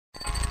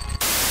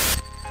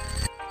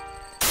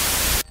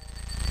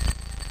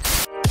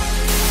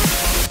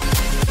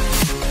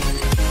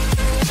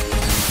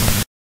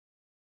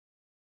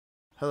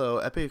Hello,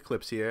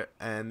 Eclipse here,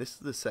 and this is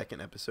the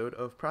second episode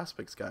of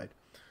Prospects Guide.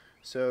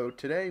 So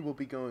today we'll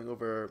be going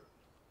over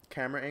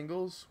camera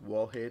angles,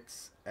 wall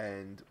hits,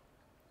 and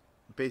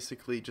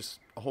basically just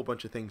a whole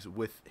bunch of things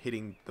with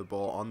hitting the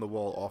ball on the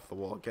wall, off the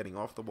wall, getting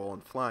off the wall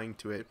and flying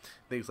to it,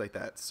 things like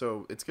that.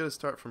 So it's going to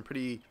start from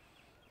pretty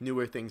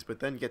newer things, but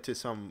then get to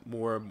some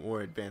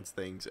more advanced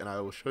things, and I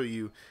will show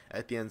you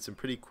at the end some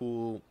pretty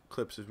cool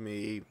clips of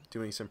me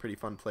doing some pretty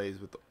fun plays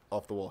with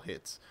off the wall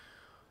hits.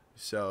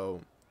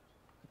 So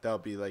that'll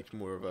be like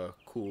more of a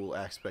cool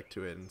aspect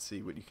to it, and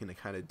see what you can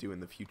kind of do in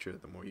the future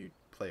the more you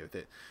play with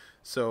it.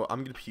 So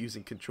I'm going to be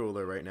using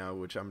controller right now,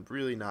 which I'm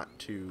really not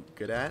too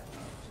good at,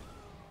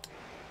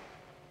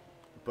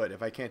 but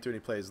if I can't do any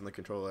plays on the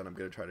controller and I'm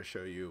going to try to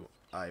show you,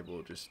 I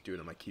will just do it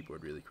on my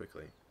keyboard really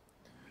quickly.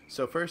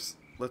 So first,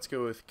 let's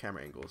go with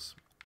camera angles.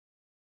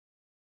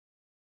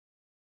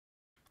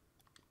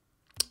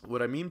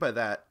 What I mean by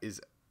that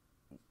is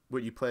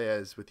what you play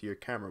as with your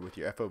camera, with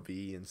your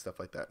FOV and stuff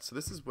like that. So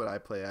this is what I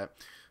play at.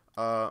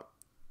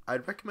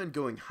 I'd recommend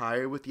going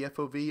higher with the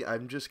FOV.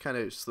 I'm just kind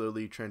of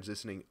slowly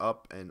transitioning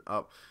up and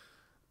up,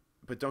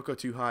 but don't go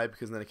too high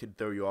because then it could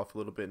throw you off a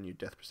little bit in your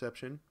depth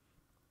perception.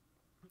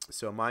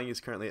 So mine is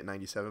currently at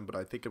 97, but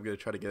I think I'm going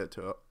to try to get it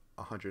to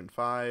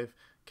 105,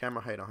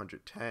 camera height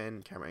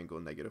 110, camera angle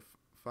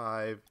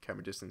 -5,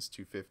 camera distance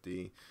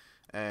 250,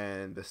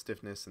 and the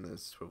stiffness and the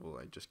swivel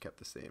I just kept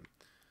the same.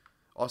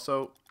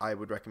 Also, I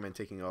would recommend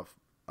taking off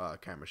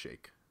camera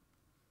shake.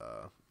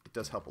 It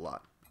does help a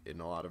lot in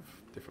a lot of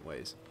different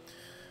ways.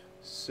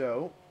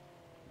 So,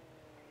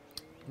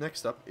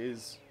 next up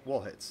is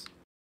wall hits.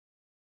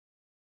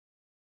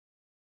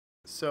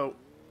 So,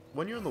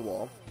 when you're on the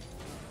wall,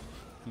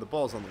 and the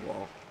ball's on the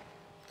wall,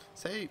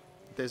 say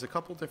there's a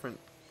couple different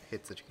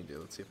hits that you can do.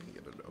 Let's see if we can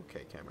get an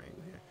okay camera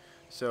angle here.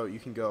 So, you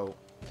can go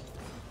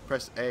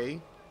press A,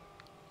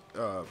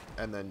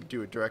 and then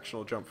do a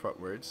directional jump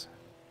frontwards.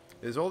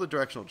 There's all the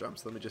directional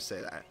jumps, let me just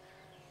say that.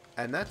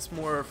 And that's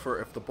more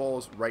for if the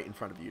ball's right in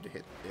front of you to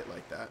hit it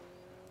like that.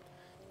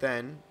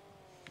 Then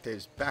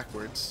there's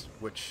backwards,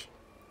 which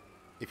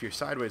if you're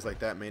sideways like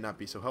that may not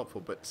be so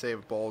helpful, but say if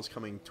a ball's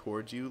coming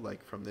towards you,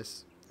 like from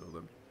this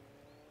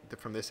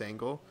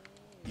angle,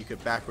 you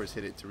could backwards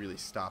hit it to really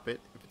stop it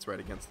if it's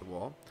right against the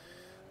wall.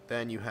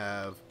 Then you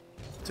have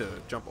to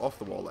jump off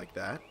the wall like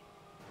that,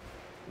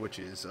 which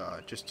is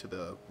just to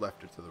the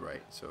left or to the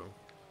right, so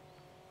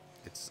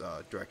it's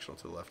directional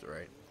to the left or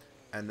right.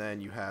 And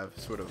then you have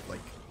sort of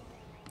like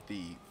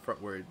the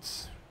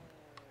frontwards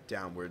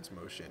downwards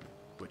motion,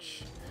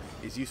 which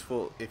is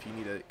useful if you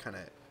need to kind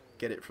of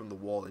get it from the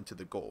wall into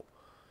the goal.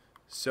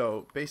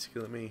 So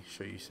basically, let me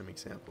show you some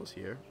examples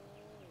here.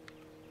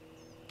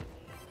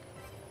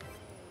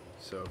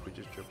 So if we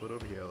just dribble it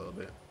over here a little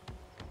bit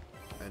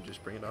and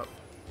just bring it up,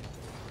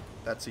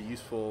 that's a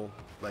useful,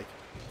 like,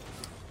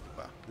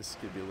 wow, this is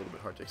going to be a little bit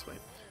hard to explain.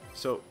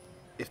 So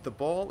if the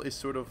ball is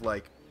sort of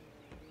like,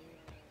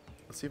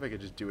 let's see if I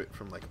could just do it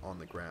from like on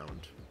the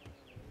ground.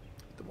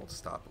 Get the ball to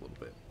stop a little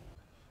bit.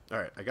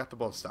 Alright, I got the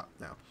ball to stop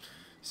now.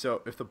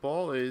 So if the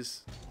ball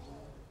is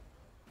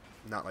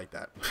not like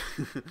that,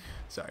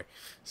 sorry.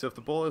 So if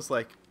the ball is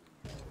like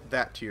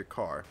that to your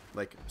car,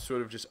 like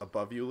sort of just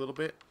above you a little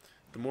bit,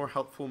 the more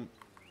helpful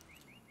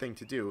thing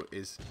to do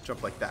is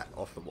jump like that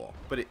off the wall.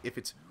 But if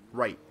it's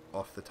right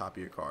off the top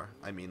of your car,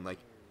 I mean like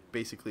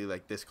basically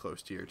like this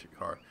close to your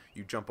car,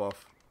 you jump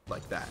off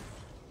like that,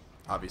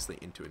 obviously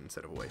into it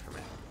instead of away from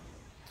it.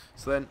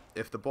 So then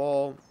if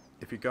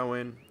you're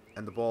going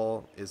and the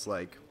ball is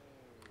like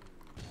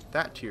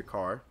that to your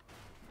car,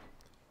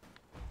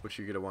 what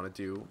you're going to want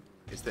to do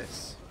is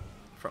this,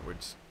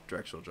 frontwards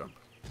directional jump,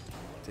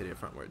 to hit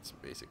it frontwards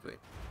basically.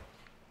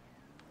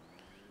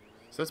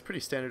 So that's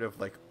pretty standard of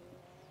like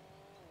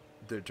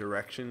the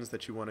directions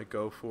that you want to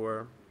go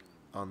for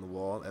on the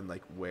wall and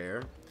like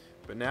where.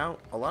 But now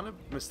a lot of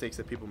mistakes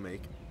that people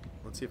make,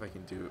 let's see if I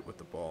can do it with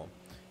the ball,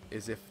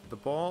 is if the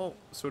ball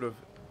sort of,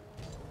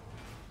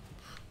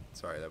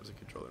 sorry, that was a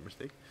controller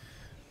mistake.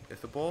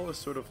 If the ball is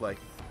sort of like,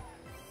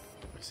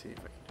 let me see if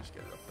I can just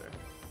get it up there,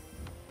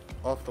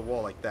 off the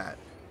wall like that,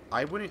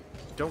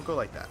 don't go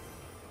like that.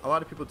 A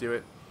lot of people do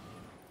it.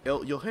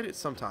 You'll hit it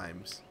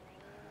sometimes,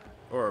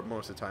 or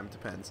most of the time, it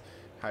depends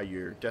how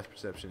your depth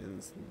perception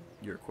is,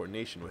 your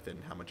coordination with it,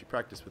 and how much you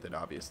practice with it,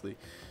 obviously.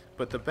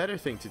 But the better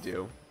thing to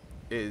do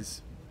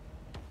is,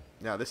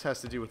 now this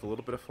has to do with a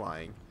little bit of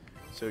flying,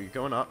 so you're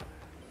going up,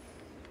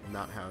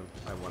 not how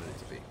I wanted it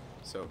to be.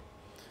 So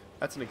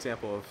that's an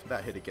example of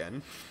that hit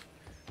again.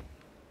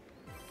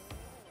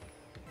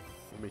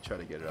 Let me try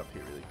to get it up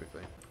here really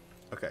quickly.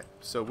 Okay,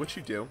 so what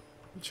you do,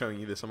 I'm showing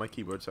you this on my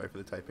keyboard, sorry for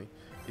the typing,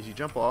 is you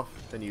jump off,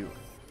 then you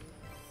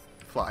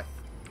fly,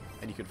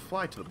 and you can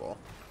fly to the ball.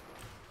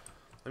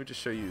 Let me just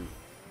show you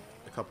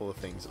a couple of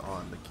things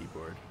on the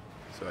keyboard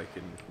so I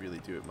can really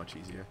do it much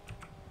easier.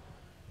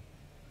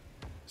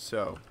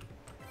 So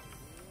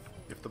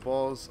if the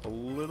ball's a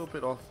little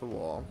bit off the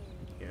wall,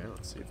 here,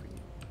 let's see if we can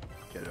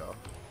get it off.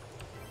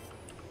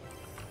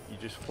 You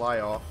just fly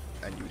off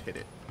and you would hit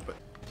it, but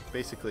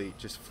basically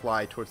just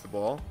fly towards the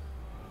ball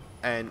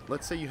and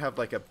let's say you have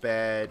like a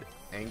bad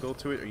angle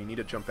to it, or you need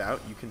to jump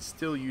out, you can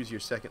still use your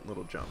second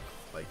little jump,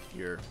 like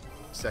your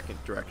second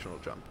directional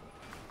jump.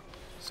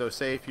 So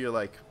say if you're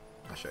like,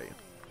 I'll show you.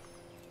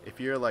 If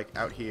you're like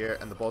out here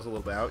and the ball's a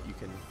little bit out, you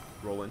can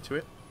roll into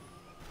it.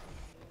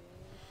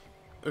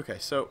 Okay,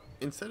 so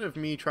instead of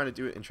me trying to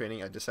do it in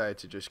training, I decided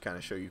to just kind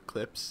of show you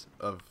clips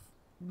of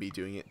me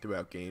doing it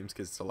throughout games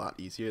because it's a lot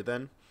easier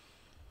then.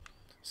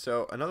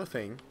 So another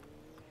thing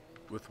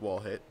with wall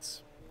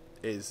hits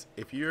is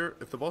if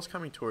the ball's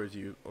coming towards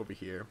you over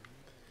here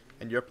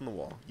and you're up on the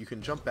wall, you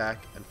can jump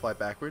back and fly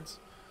backwards.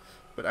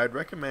 But I'd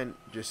recommend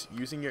just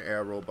using your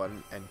arrow roll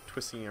button and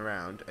twisting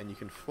around, and you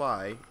can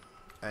fly,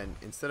 and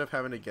instead of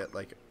having to get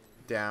like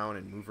down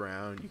and move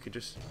around, you can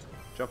just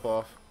jump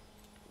off.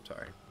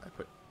 Sorry, I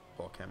put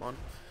ball cam on.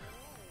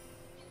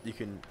 You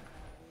can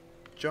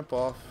jump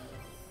off,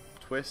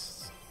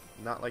 twist,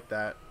 not like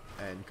that,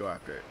 and go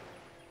after it.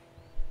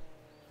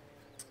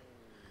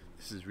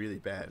 This is really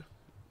bad.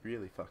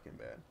 Really fucking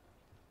bad.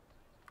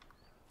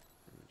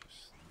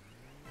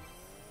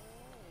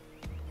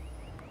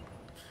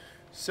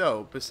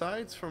 So,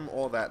 besides from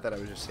all that I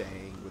was just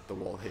saying with the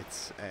wall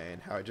hits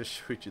and how I just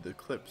showed you the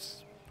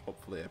clips,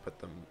 hopefully I put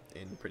them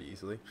in pretty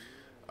easily.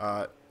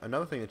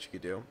 Another thing that you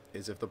could do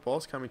is if the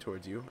ball's coming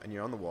towards you and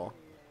you're on the wall,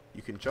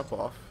 you can jump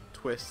off,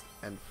 twist,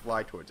 and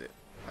fly towards it.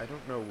 I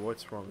don't know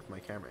what's wrong with my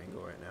camera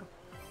angle right now.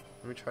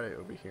 Let me try it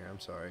over here, I'm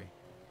sorry.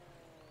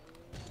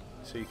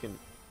 So you can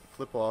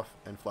flip off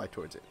and fly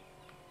towards it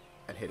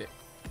and hit it.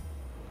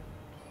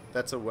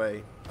 That's a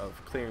way of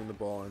clearing the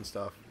ball and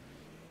stuff.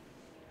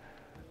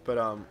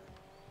 But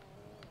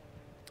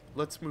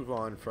let's move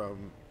on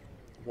from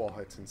wall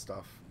hits and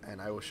stuff,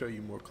 and I will show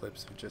you more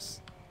clips of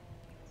just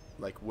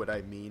like what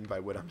I mean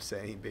by what I'm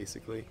saying.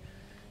 Basically,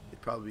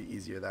 it'd probably be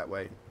easier that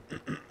way.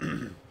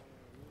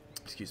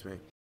 Excuse me.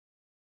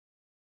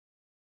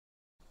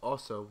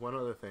 Also, one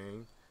other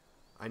thing,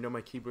 I know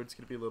my keyboard's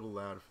gonna be a little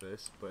loud for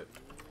this, but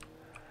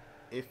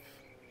if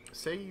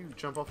say you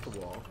jump off the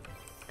wall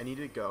and you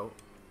need to go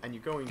and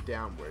you're going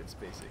downwards,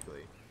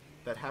 basically,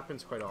 that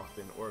happens quite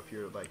often. Or if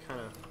you're like kind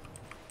of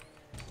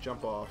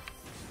jump off,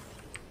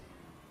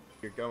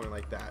 you're going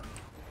like that.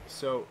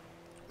 So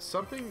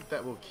something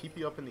that will keep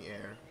you up in the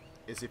air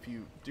is if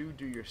you do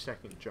your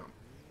second jump.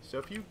 So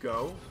if you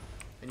go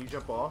and you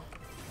jump off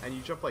and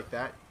you jump like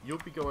that, you'll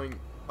be going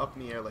up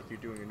in the air like you're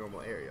doing a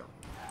normal aerial.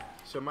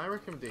 So my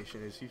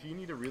recommendation is if you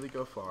need to really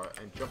go far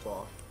and jump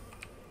off,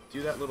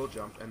 do that little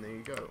jump and there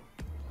you go.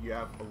 You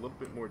have a little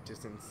bit more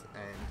distance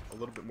and a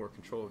little bit more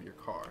control of your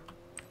car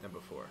than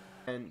before.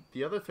 And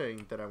the other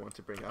thing that I want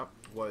to bring up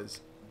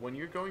was when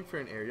you're going for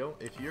an aerial,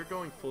 if you're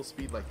going full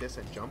speed like this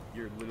and jump,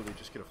 you're literally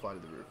just gonna fly to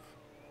the roof.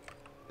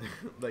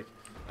 Like,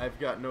 I've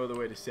got no other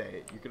way to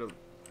say it.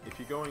 If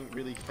you're going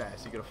really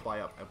fast, you're gonna fly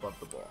up above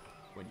the ball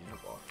when you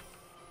jump off.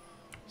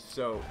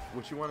 So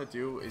what you want to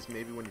do is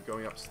maybe when you're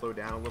going up, slow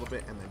down a little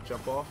bit and then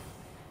jump off,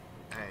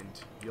 and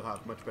you'll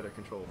have much better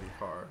control of your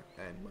car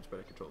and much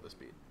better control of the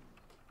speed.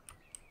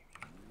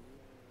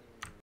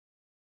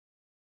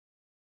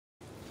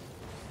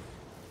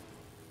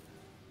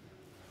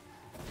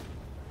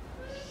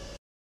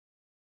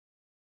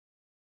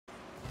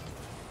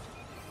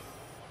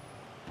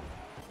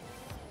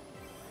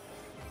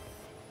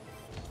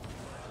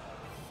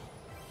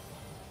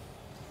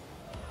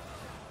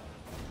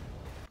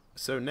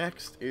 So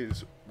next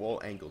is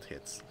wall angled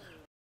hits,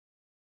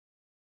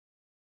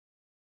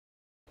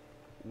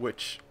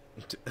 which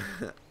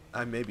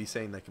I may be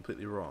saying that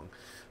completely wrong,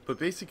 but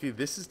basically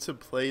this is to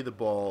play the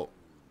ball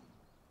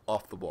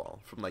off the wall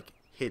from like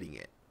hitting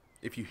it.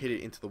 If you hit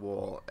it into the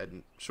wall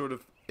and sort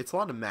of, it's a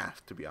lot of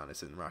math to be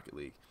honest in Rocket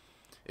League.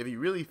 If you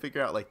really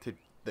figure out like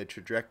the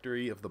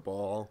trajectory of the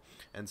ball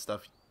and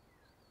stuff,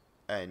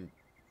 and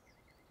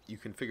you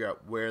can figure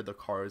out where the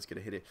car is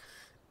gonna hit it,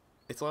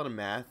 it's a lot of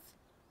math.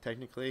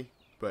 Technically,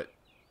 but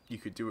you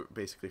could do it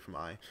basically from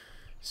eye.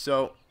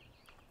 So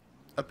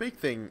a big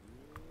thing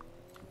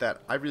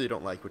that I really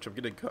don't like, which I'm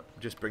going to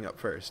just bring up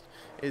first,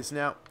 is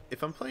now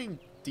if I'm playing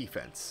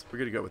defense, we're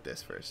going to go with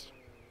this first,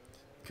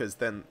 because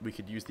then we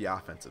could use the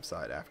offensive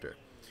side after.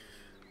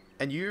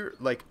 And you're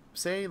like,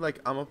 say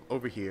like I'm up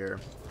over here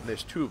and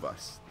there's two of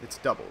us, it's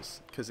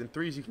doubles, because in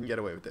threes you can get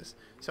away with this.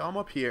 So I'm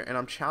up here and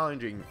I'm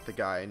challenging the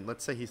guy, and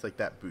let's say he's like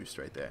that boost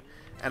right there,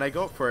 and I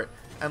go up for it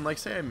and like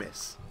say I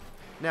miss.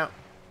 Now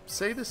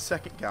say the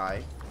second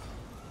guy,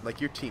 like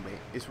your teammate,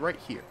 is right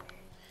here.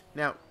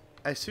 Now,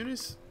 as soon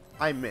as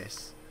I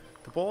miss,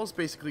 the ball is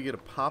basically going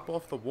to pop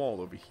off the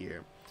wall over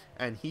here,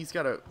 and he's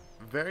got a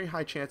very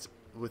high chance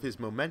with his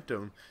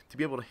momentum to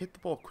be able to hit the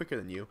ball quicker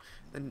than you,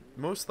 and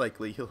most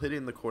likely he'll hit it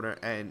in the corner,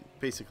 and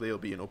basically it'll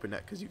be an open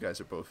net because you guys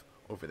are both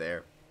over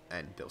there,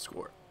 and they'll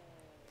score.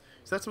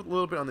 So that's a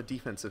little bit on the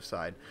defensive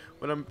side.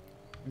 What I'm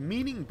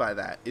meaning by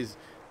that is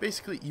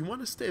basically you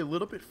want to stay a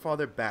little bit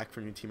farther back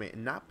from your teammate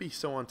and not be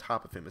so on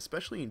top of him,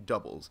 especially in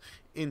doubles.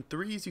 In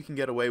threes you can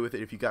get away with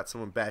it if you got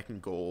someone back in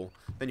goal,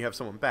 then you have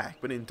someone back.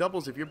 But in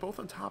doubles, if you're both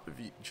on top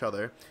of each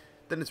other,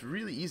 then it's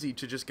really easy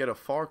to just get a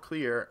far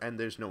clear and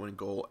there's no one in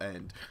goal,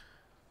 and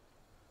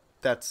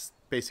that's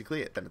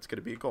basically it. Then it's going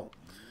to be a goal.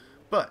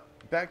 But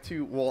back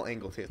to wall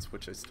angled hits,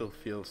 which I still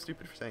feel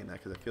stupid for saying that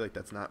because I feel like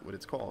that's not what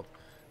it's called.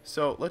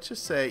 So let's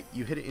just say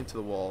you hit it into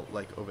the wall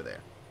like over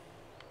there.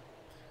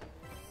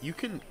 You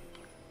can,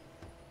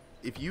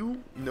 if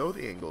you know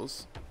the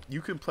angles,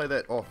 you can play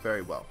that off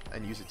very well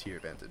and use it to your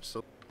advantage.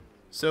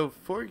 So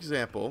for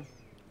example,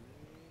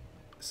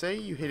 say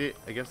you hit it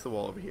against the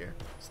wall over here.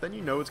 So then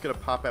you know it's going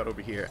to pop out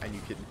over here and you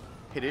can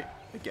hit it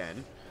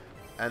again.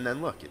 And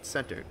then look, it's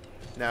centered.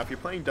 Now if you're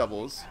playing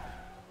doubles,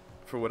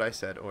 for what I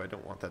said, oh, I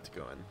don't want that to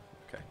go in.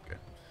 Okay, good.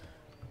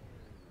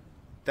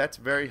 That's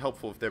very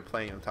helpful if they're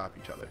playing on top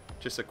of each other.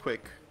 Just a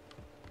quick,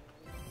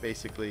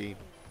 basically,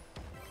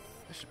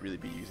 I should really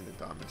be using the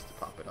dominance to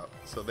pop it up.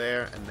 So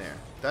there and there.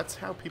 That's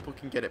how people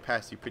can get it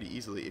past you pretty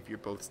easily if you're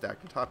both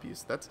stacked on top of you.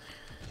 So that's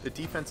the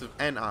defensive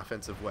and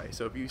offensive way.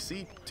 So if you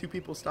see two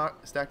people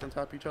stacked on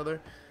top of each other,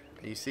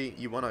 and you see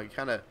you want to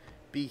kind of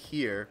be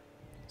here,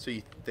 so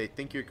they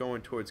think you're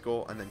going towards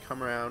goal, and then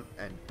come around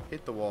and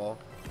hit the wall,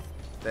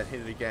 then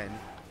hit it again,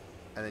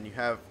 and then you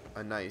have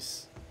a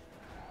nice,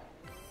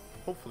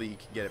 hopefully you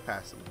can get it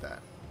past them with that.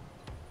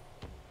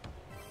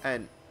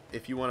 And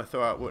if you want to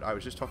throw out what I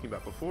was just talking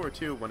about before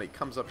too, when it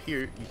comes up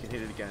here, you can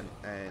hit it again,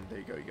 and there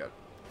you go, you got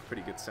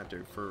pretty good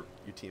center for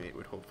your teammate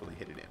would hopefully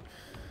hit it in.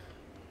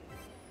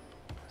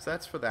 So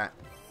that's for that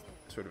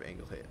sort of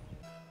angle hit.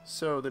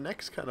 So the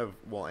next kind of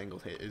wall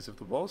angled hit is if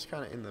the wall's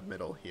kind of in the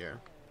middle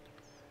here,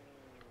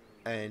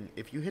 and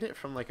if you hit it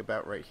from like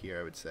about right here,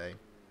 I would say,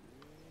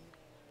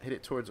 hit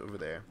it towards over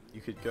there.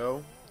 You could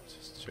go,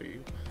 just to show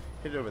you,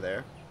 hit it over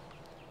there.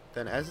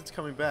 Then as it's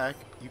coming back,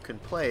 you can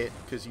play it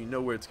because you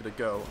know where it's going to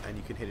go, and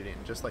you can hit it in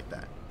just like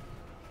that.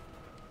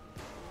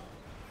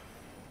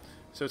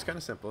 So it's kind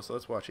of simple, so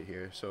let's watch it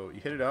here. So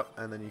you hit it up,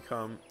 and then you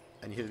come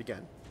and you hit it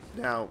again.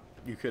 Now,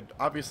 you could,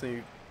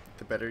 obviously,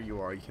 the better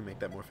you are, you can make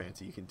that more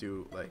fancy. You can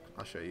do, like,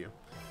 I'll show you.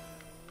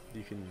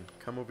 You can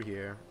come over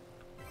here,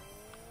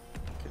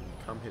 you can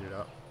come hit it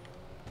up,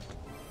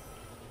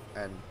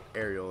 and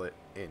aerial it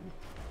in.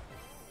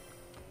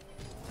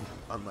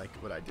 Unlike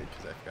what I did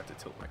because I forgot to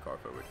tilt my car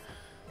forward.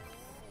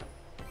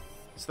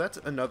 So that's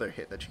another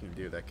hit that you can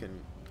do that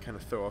can kind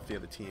of throw off the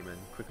other team and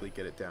quickly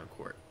get it down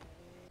court.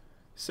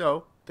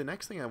 So the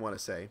next thing I want to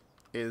say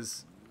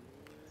is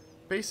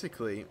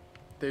basically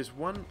there's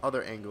one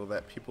other angle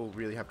that people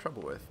really have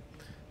trouble with.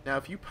 Now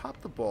if you pop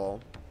the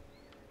ball,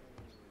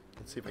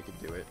 let's see if I can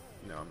do it.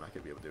 No, I'm not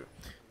going to be able to do it.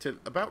 To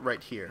about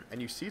right here,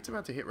 and you see it's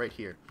about to hit right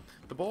here.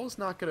 The ball is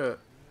not going to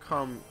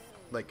come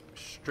like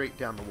straight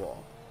down the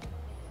wall.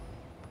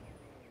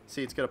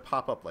 See, it's going to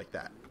pop up like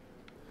that.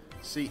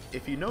 See,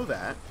 if you know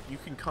that, you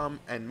can come,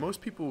 and most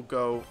people will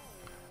go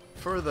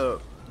for the,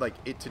 like,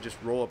 it to just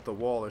roll up the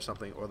wall or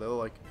something, or they'll,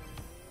 like,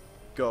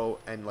 go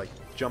and, like,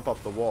 jump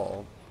up the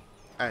wall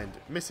and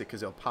miss it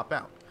because it'll pop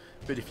out.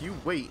 But if you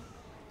wait,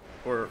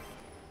 or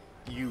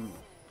you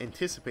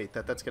anticipate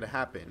that that's going to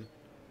happen,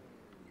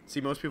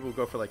 see, most people will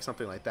go for, like,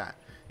 something like that.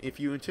 If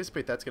you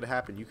anticipate that's going to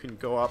happen, you can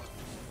go up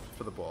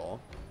for the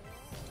ball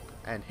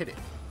and hit it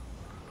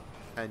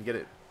and get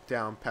it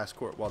down past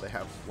court while they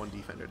have one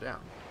defender down.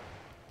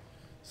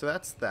 So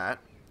that's that.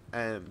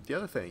 And the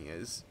other thing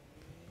is,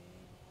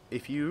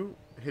 if you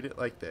hit it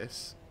like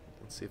this,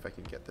 let's see if I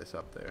can get this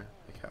up there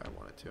like how I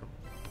want it to.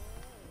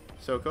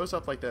 So it goes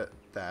up like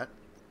that.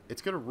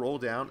 It's going to roll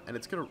down, and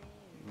it's going to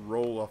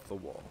roll off the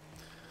wall.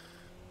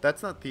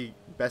 That's not the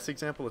best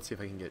example. Let's see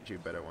if I can get you a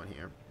better one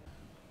here.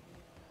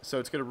 So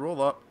it's going to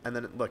roll up, and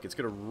then look, it's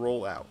going to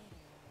roll out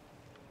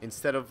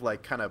instead of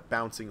like kind of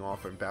bouncing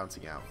off and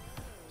bouncing out.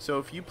 So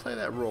if you play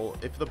that roll,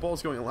 if the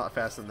ball's going a lot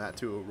faster than that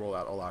too, it will roll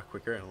out a lot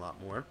quicker and a lot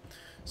more.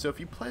 So if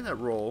you play that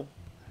roll,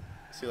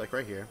 see like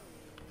right here,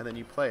 and then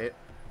you play it,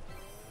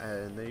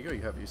 and there you go,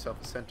 you have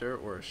yourself a center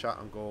or a shot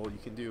on goal. You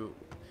can do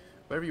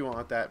whatever you want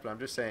with that, but I'm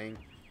just saying,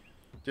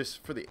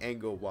 just for the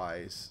angle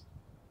wise,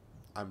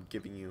 I'm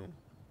giving you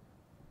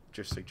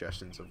just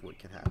suggestions of what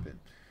can happen.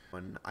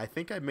 And I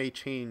think I may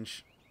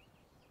change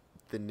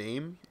the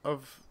name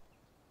of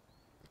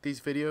these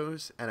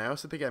videos, and I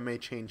also think I may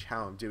change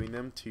how I'm doing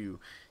them to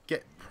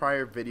get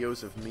prior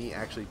videos of me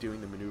actually doing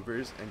the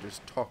maneuvers and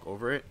just talk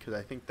over it, because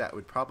I think that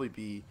would probably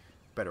be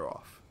better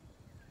off.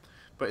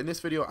 But in this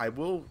video I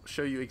will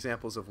show you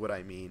examples of what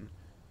I mean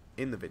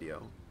in the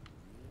video,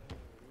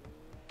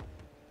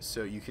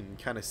 so you can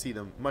kind of see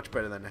them much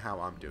better than how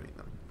I'm doing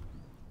them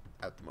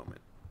at the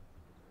moment.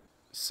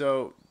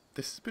 So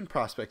this has been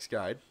Prospects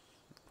Guide.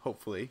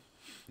 Hopefully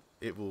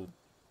it will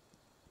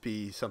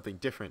be something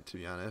different, to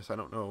be honest. I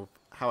don't know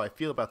how I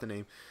feel about the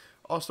name.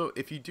 Also,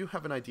 if you do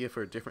have an idea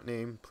for a different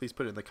name, please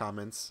put it in the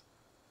comments,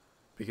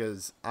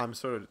 because I'm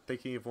sort of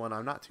thinking of one.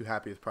 I'm not too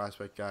happy with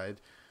Prospect Guide,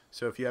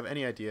 so if you have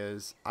any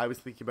ideas, I was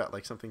thinking about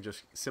like something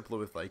just simpler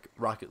with like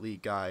Rocket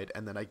League Guide,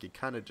 and then I could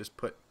kind of just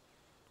put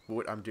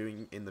what I'm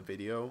doing in the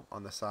video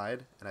on the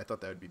side, and I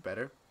thought that would be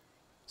better.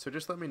 So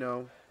just let me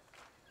know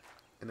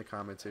in the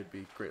comments. It would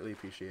be greatly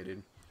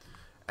appreciated.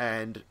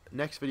 And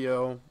next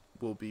video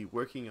we'll be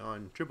working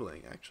on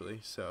dribbling, actually,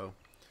 so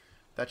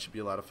that should be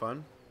a lot of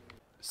fun.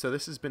 So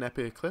this has been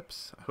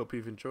Eclipse. I hope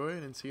you've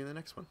enjoyed, and see you in the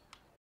next one.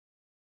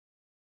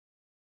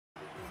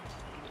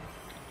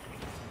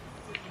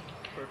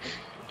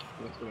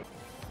 Let's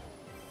go.